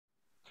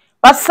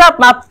What's up,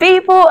 my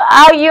people?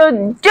 How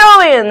you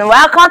doing?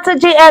 Welcome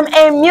to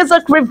GMA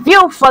Music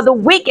Review for the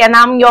week, and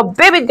I'm your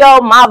baby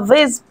girl,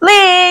 Marvis,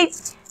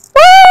 please.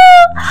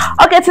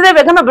 Woo! Okay, today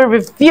we're gonna be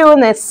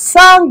reviewing a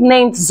song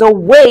named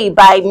Zoe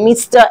by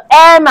Mr.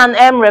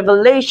 M&M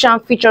Revelation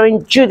featuring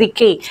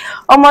Judikay.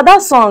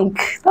 That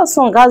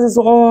song has its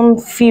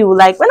own feel.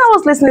 Like when I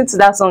was listening to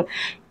that song,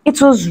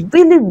 it was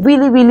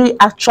really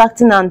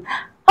attracting and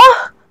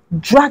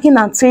dragging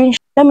and saying,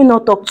 let me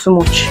not talk too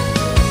much.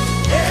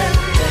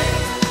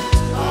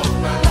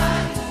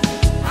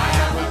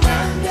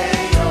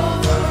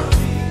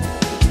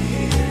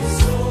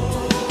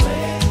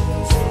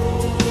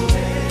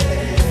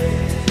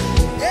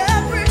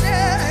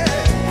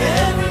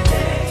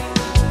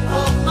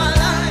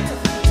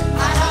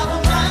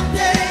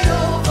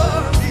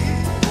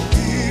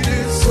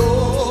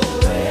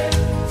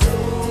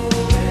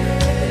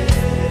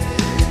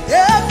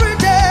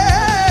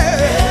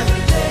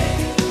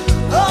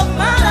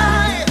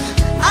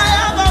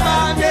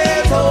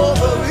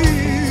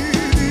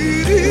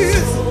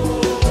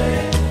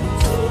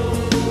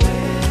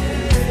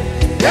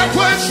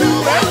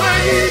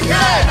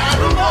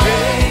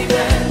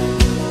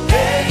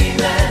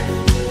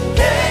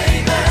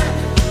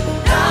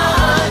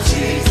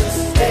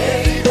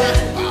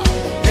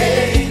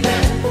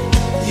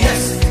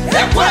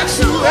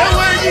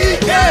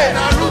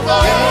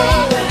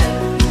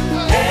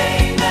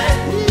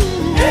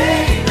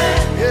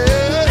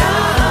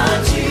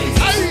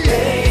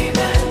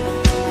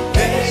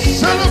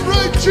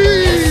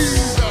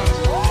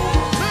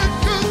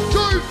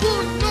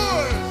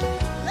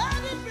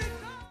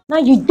 Now,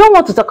 you don't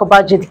want to talk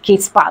about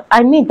Judikay's part.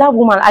 I mean, that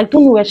woman, I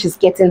don't know where she's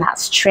getting her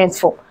strength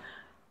from.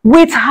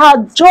 With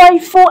her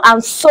joyful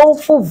and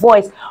soulful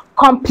voice,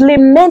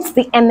 complements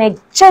the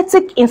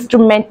energetic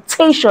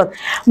instrumentation,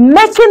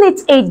 making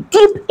it a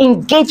deep,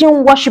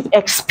 engaging worship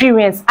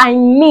experience. I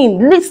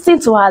mean,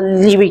 listen to her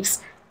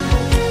lyrics.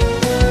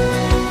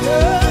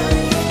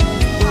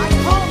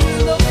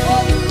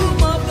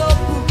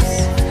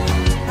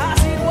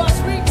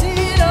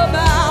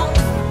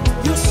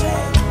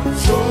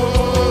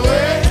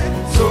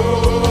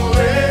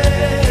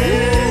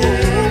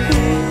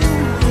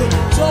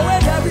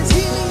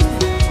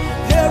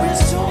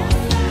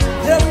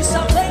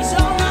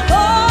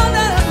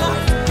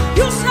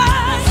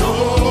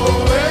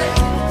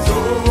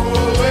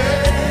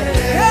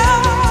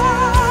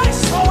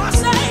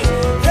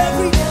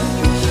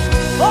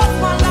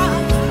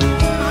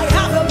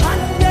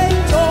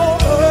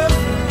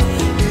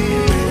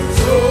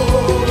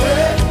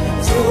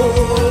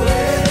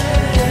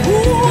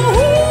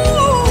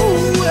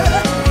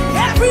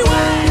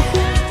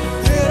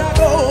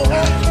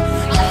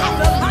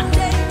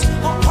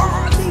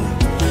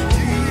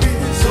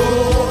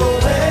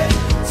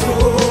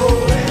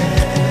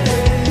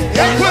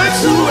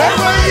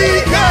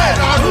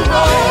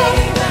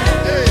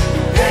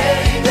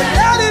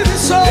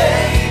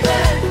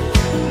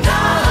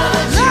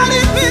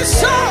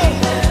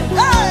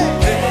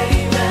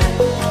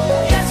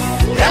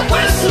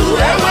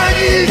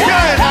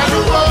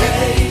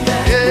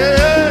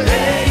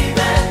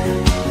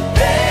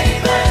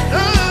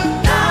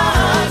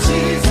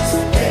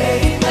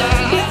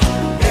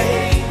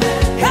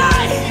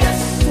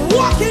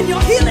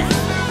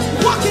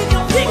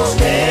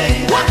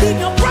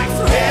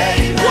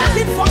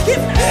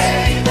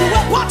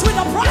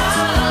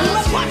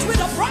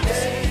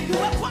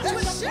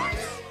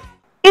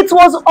 It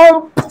was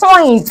on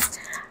point.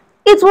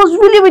 It was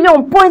really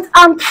on point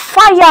and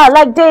fire.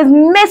 Like there's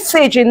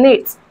message in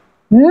it.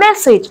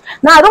 Message.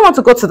 Now I don't want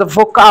to go to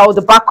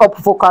the backup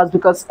vocals,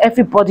 because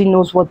everybody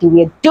knows what they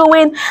were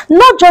doing.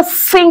 Not just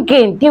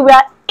singing, they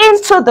were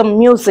into the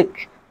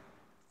music.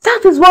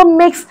 That is what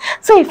makes,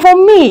 say, for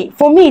me,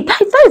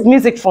 that is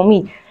music for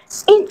me.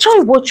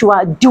 Enjoy what you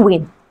are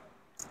doing.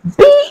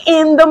 Be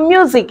in the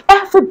music.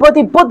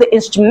 Everybody, both the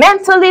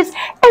instrumentalists,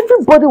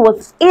 everybody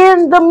was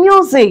in the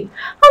music.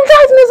 And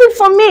that's music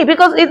for me,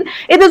 because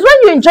it is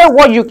when you enjoy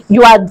what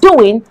you are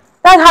doing,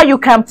 that's how you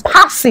can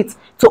pass it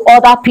to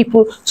other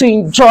people to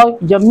enjoy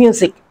your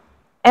music.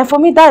 And for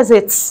me, that is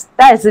it.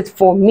 That is it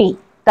for me.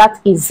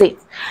 That is it.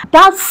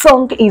 That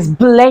song is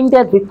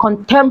blended with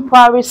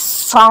contemporary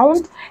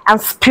sound and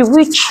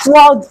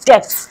spiritual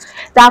depth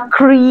that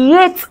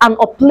creates an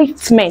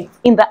upliftment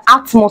in the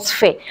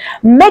atmosphere,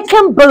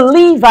 making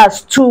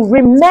believers to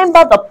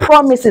remember the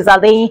promises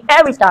and the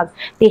inheritance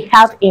they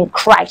have in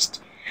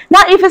Christ.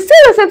 Now, if you still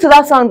listen to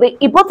that song, the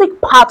erotic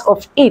part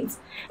of it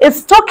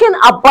is talking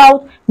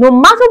about no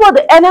matter what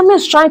the enemy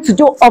is trying to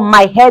do on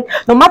my head,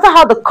 no matter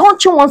how the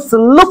country wants to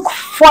look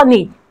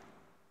funny,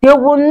 they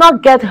will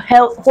not get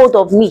hold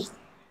of me.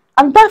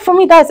 And that, for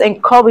me, that is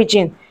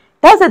encouraging.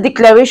 That's a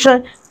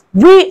declaration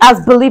we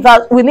as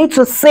believers, we need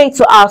to say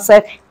to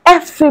ourselves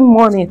every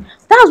morning,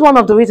 That's one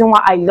of the reasons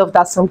why I love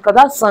that song, because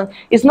that song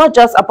is not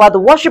just about the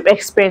worship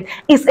experience,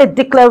 it's a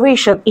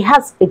declaration. It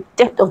has a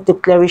depth of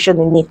declaration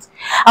in it.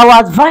 I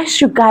will advise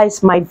you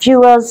guys, my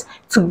viewers,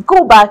 to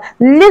go back,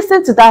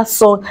 listen to that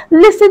song,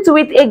 listen to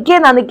it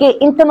again and again,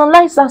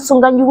 internalize that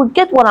song, and you will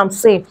get what I'm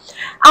saying.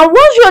 And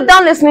once you're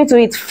done listening to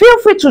it, feel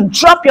free to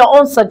drop your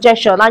own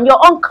suggestion and your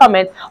own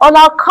comment on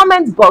our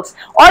comment box,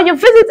 or you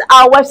visit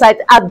our website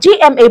at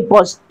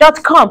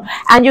GMAINTL,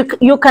 and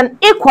you can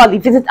equally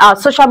visit our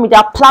social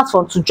media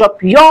platform to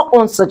drop your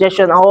own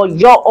suggestion or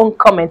your own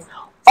comment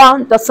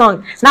on the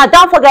song. Now,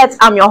 don't forget,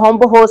 I'm your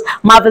humble host,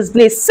 Marvelous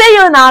Bliss. See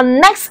you in our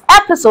next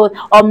episode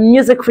of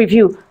Music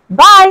Review.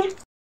 Bye.